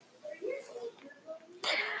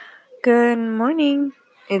Good morning.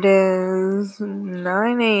 It is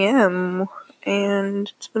 9 a.m.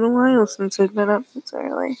 and it's been a while since I've been up this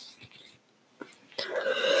early.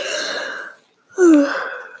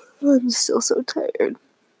 I'm still so tired.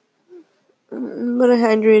 But I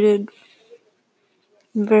hydrated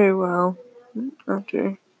very well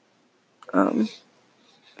after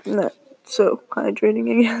not so hydrating,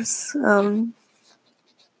 I guess.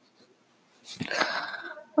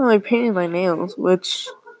 I painted my nails, which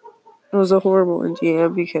was a horrible idea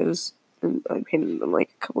because I painted them like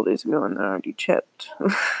a couple days ago and they're already chipped.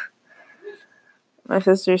 My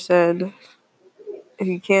sister said, if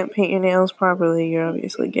you can't paint your nails properly, you're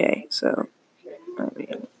obviously gay. So, I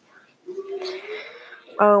mean,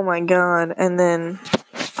 oh my god. And then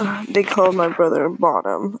they called my brother a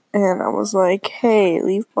bottom. And I was like, hey,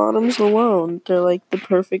 leave bottoms alone. They're like the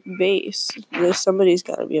perfect base. Somebody's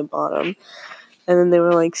gotta be a bottom. And then they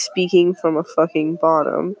were like speaking from a fucking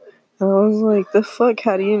bottom. And I was like, the fuck?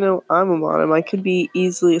 How do you know I'm a bottom? I could be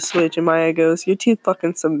easily a switch. And Maya goes, you're too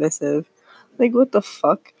fucking submissive. Like, what the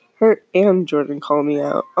fuck? Her and Jordan called me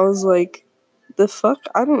out. I was like, the fuck?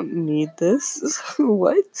 I don't need this.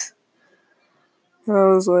 What? And I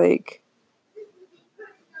was like,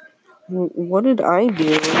 what did I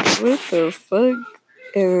do? What the fuck?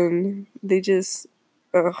 And they just,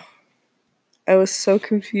 I was so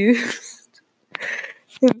confused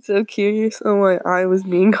and so curious on why I was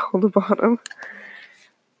being called a bottom.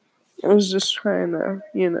 I was just trying to,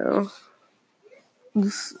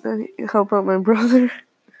 just help out my brother.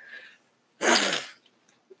 I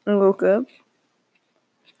woke up,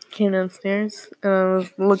 came downstairs, and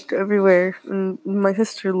I looked everywhere, and my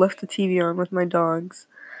sister left the TV on with my dogs,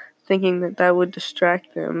 thinking that would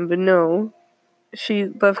distract them, but no, she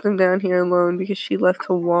left them down here alone because she left to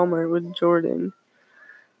Walmart with Jordan.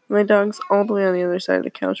 My dog's all the way on the other side of the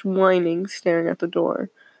couch, whining, staring at the door.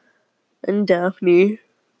 And Daphne,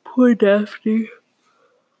 poor Daphne,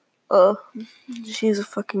 she has a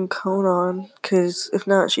fucking cone on, because if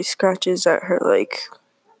not, she scratches at her,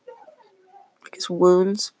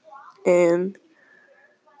 wounds, and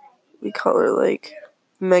we call her,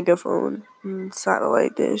 megaphone and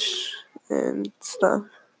satellite dish and stuff.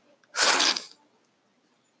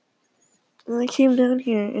 And I came down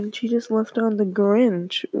here and she just left on The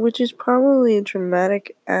Grinch, which is probably a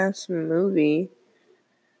dramatic-ass movie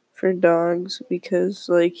for dogs because,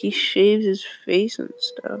 he shaves his face and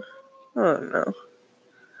stuff. I don't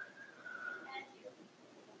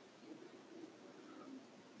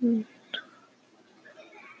know.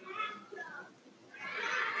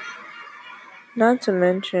 Not to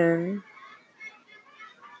mention,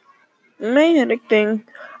 my headache thing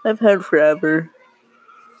I've had forever.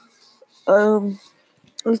 I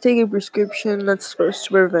was taking a prescription that's supposed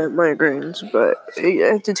to prevent migraines, but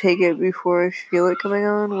I have to take it before I feel it coming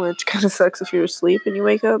on, which kind of sucks if you're asleep and you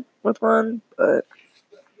wake up with one, but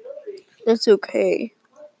it's okay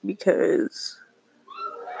because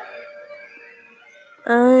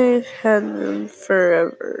I've had them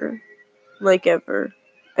forever, ever.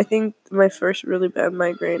 I think my first really bad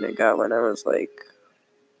migraine I got when I was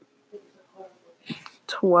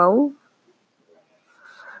 12.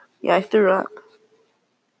 Yeah, I threw up.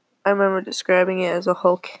 I remember describing it as a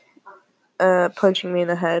Hulk punching me in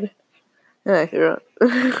the head, and I threw up.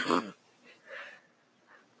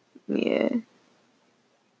 Yeah.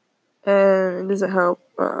 And it doesn't help.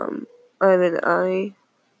 I have an eye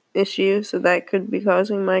issue, so that could be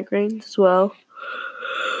causing migraines as well.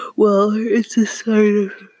 Well, it's a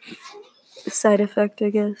side effect,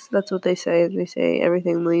 I guess. That's what they say. They say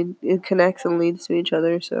everything it connects and leads to each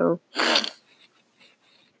other, so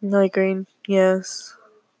migraine, yes.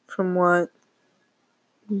 From what?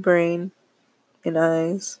 Brain and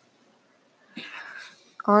eyes.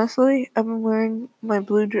 Honestly, I've been wearing my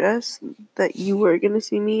blue dress that you were gonna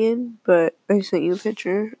see me in, but I sent you a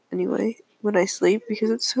picture anyway when I sleep because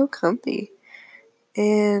it's so comfy.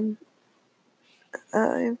 And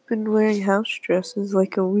I've been wearing house dresses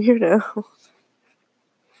like a weirdo.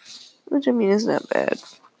 Which, I mean, isn't that bad.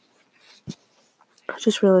 I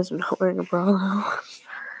just realized I'm not wearing a bra now.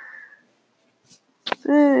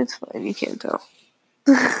 It's fine, you can't tell.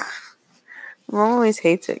 Mom always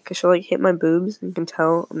hates it because she'll hit my boobs and can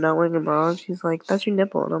tell I'm not wearing a bra. And she's like, that's your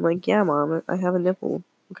nipple. And I'm like, yeah, Mom, I have a nipple,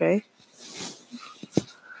 okay?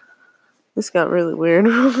 This got really weird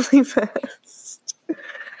really fast.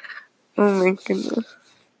 Oh my goodness.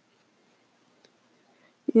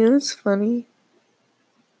 You know what's funny?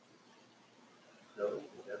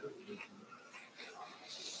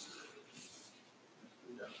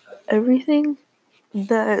 Everything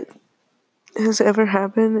that has ever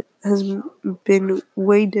happened has been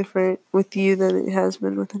way different with you than it has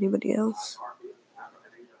been with anybody else.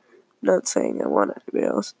 Not saying I want anybody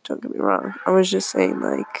else, don't get me wrong. I was just saying,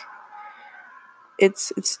 like,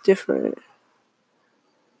 it's different.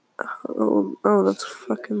 Oh, that's a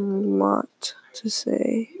fucking lot to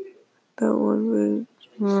say. That one was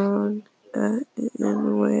wrong in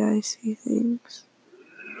the way I see things.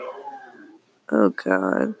 Oh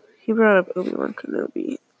god. He brought up Obi-Wan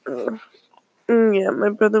Kenobi. Yeah, my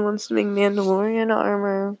brother wants to make Mandalorian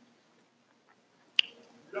armor.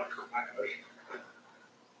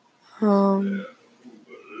 I don't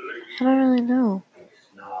really know.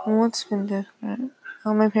 What's been different?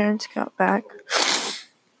 Oh, my parents got back.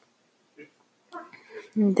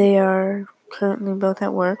 They are currently both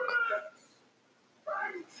at work.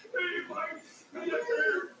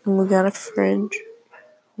 And we got a fridge.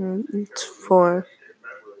 It's for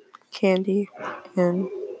candy and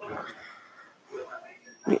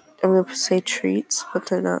I'm gonna say treats, but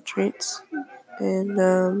they're not treats. And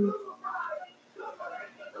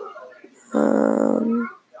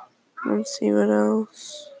let's see what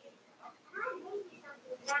else.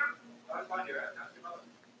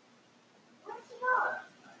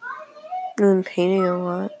 I've been painting a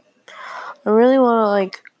lot. I really want to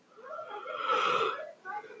like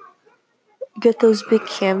get those big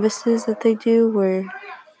canvases that they do where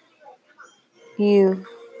you're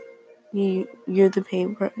the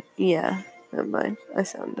paintbrush. Yeah, never mind. I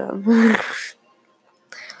sound dumb.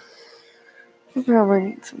 I probably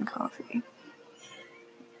need some coffee.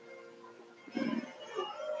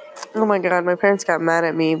 Oh my god, my parents got mad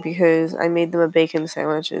at me because I made them a bacon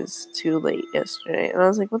sandwiches too late yesterday. And I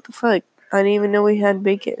was like, what the fuck? I didn't even know we had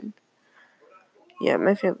bacon. Yeah,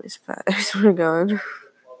 my family's fat. I swear to God.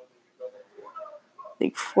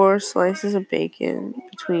 Like 4 slices of bacon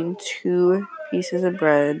between 2 pieces of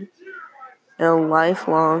bread and a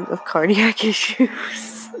lifelong of cardiac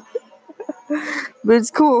issues. But it's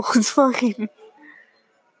cool. It's fine.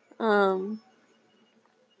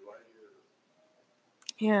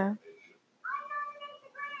 Yeah.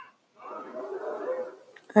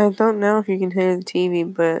 I don't know if you can hear the TV,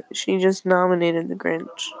 but she just nominated the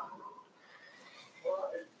Grinch.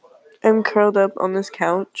 I'm curled up on this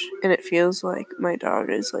couch, and it feels like my dog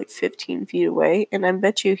is like 15 feet away, and I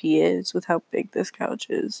bet you he is with how big this couch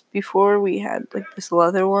is. Before, we had like this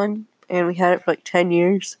leather one, and we had it for like 10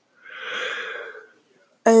 years.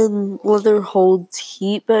 And leather holds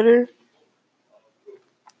heat better,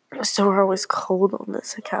 so we're always cold on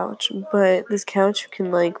this couch. But this couch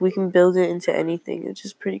can like, we can build it into anything, which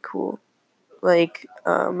is pretty cool. Like,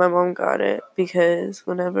 my mom got it because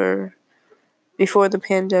before the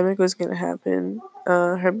pandemic was gonna happen,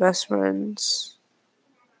 her best friends,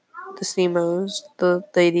 the Semos, the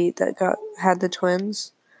lady that had the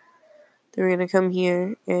twins, they were gonna come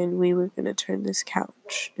here and we were gonna turn this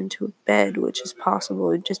couch into a bed, which is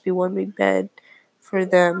possible. It'd just be one big bed for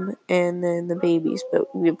them and then the babies.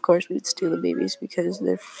 But we, of course, we'd steal the babies because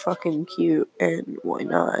they're fucking cute and why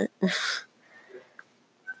not? I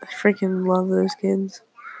freaking love those kids.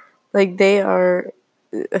 Like, they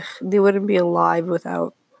wouldn't be alive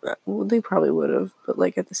without, well, they probably would have, but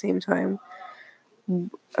like at the same time,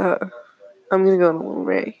 I'm gonna go on a little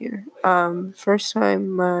rant here. First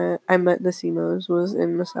time I met the Semos was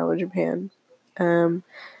in Misawa, Japan.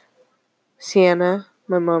 Sienna,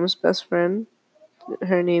 my mom's best friend,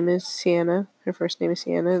 her name is Sienna. Her first name is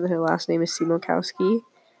Sienna, and her last name is Simokowski.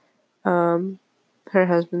 Her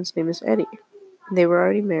husband's name is Eddie. They were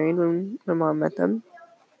already married when my mom met them.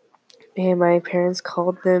 And my parents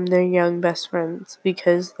called them their young best friends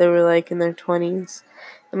because they were like in their 20s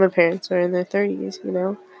and my parents are in their 30s, you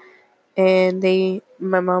know? And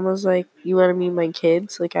my mom was like, you want to meet my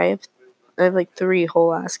kids? Like, I have like 3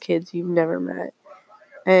 whole ass kids you've never met.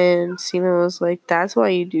 And Seema was like, that's why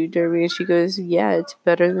you do derby. And she goes, yeah, it's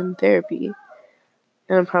better than therapy.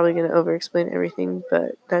 And I'm probably going to over explain everything,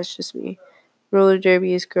 but that's just me. Roller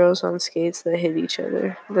derby is girls on skates that hit each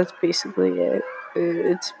other. That's basically it.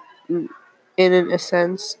 It's, in a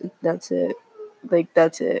sense, that's it. Like,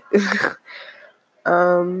 that's it.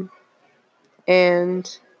 And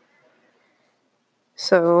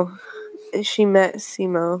so she met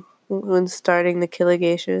Simo when starting the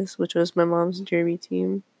Killigatious, which was my mom's derby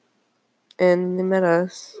team. And they met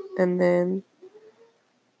us. And then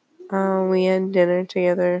we had dinner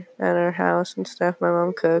together at our house and stuff. My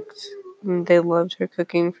mom cooked. And they loved her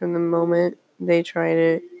cooking from the moment they tried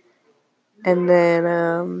it. And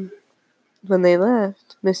then when they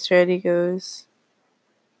left, Mr. Eddie goes,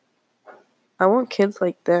 I want kids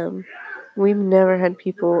like them. We've never had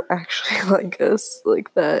people actually like us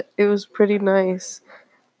like that. It was pretty nice.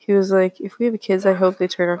 he was like, if we have kids, I hope they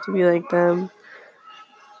turn out to be like them.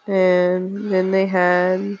 And then they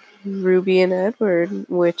had Ruby and Edward,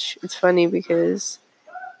 which it's funny because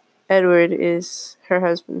Edward is her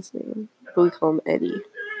husband's name, but we call him Eddie.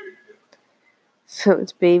 So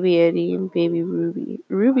it's baby Eddie and baby Ruby.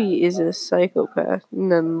 Ruby is a psychopath,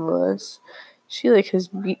 nonetheless. She like has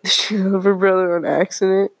beat the shit out of her brother on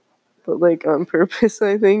accident, but like on purpose,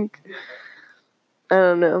 I think. I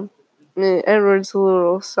don't know. Edward's a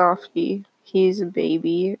little softy. He's a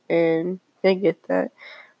baby, and I get that.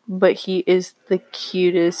 But he is the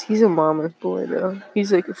cutest. He's a mama's boy, though.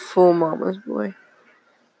 He's like a full mama's boy.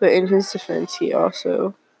 But in his defense, he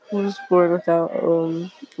also was born without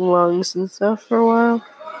lungs and stuff for a while.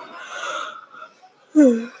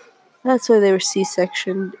 That's why they were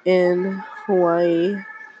C-sectioned in Hawaii.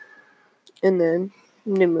 And then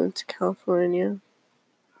they moved to California,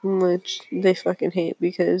 which they fucking hate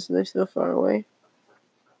because they're so far away.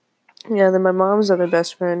 Yeah, then my mom's other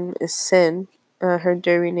best friend is Sin. Her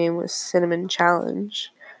derby name was Cinnamon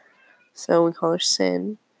Challenge. So we call her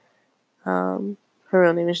Sin. Her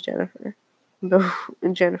real name is Jennifer.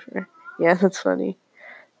 Jennifer. Yeah, that's funny.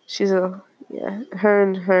 Her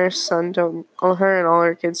and her son her and all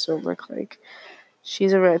her kids don't look like.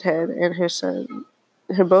 She's a redhead, and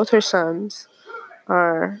both her sons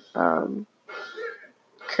are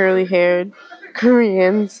curly-haired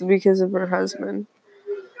Koreans because of her husband.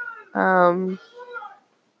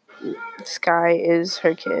 Sky is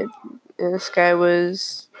her kid. Sky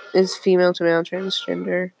is female to male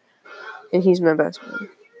transgender, and he's my best friend.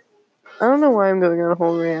 I don't know why I'm going on a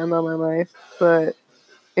whole rant about my life, but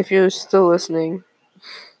if you're still listening,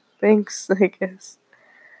 thanks, I guess.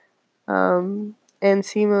 And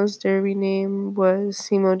Simo's derby name was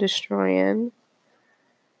Simo Destroyan.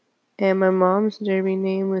 And my mom's derby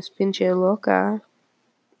name was Pinche Loca.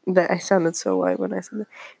 That I sounded so white when I said that.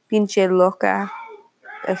 Pinche Loca.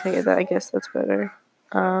 I think that I guess that's better.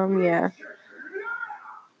 Yeah.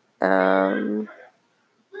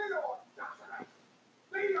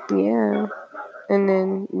 Yeah. And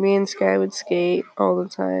then me and Sky would skate all the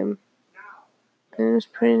time. And it was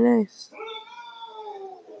pretty nice.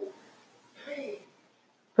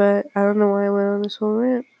 But I don't know why I went on this whole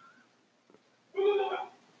rant.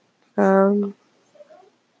 I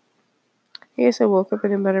guess I woke up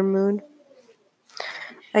in a better mood.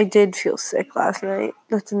 I did feel sick last night.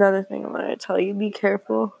 That's another thing I wanted to tell you. Be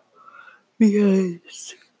careful.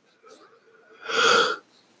 Because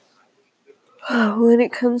when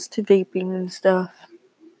it comes to vaping and stuff,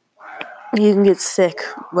 you can get sick.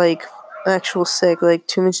 Like, actual sick. Like,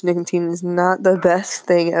 too much nicotine is not the best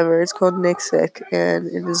thing ever. It's called Nick Sick, and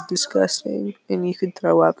it is disgusting. And you could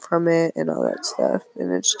throw up from it and all that stuff.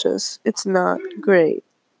 And it's not great.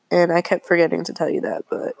 And I kept forgetting to tell you that,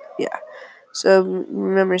 but yeah. So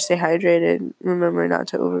remember to stay hydrated. Remember not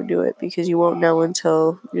to overdo it because you won't know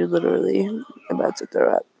until you're literally about to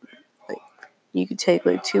throw up. Like, you could take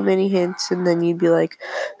like too many hits and then you'd be like,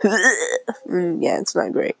 and yeah, it's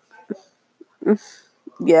not great.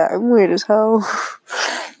 Yeah, I'm weird as hell.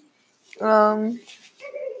 You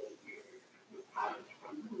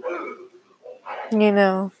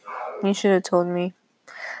should have told me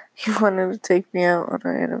you wanted to take me out on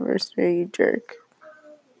our anniversary, you jerk.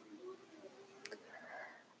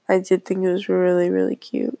 I did think it was really, really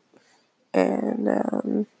cute. And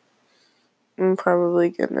I'm probably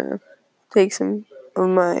gonna take some of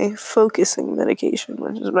my focusing medication,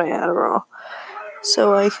 which is my Adderall,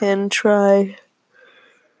 so I can try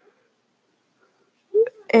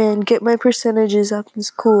and get my percentages up in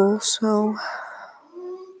school so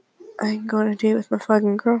I can go on a date with my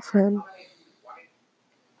fucking girlfriend.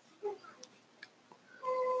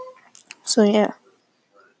 So yeah,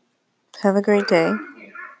 have a great day.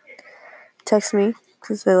 Text me,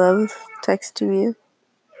 because I love texting you.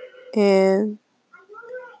 And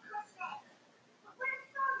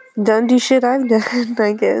don't do shit I've done,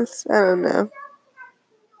 I guess. I don't know.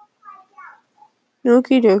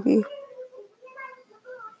 Okie dokie.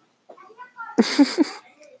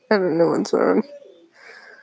 I don't know what's wrong.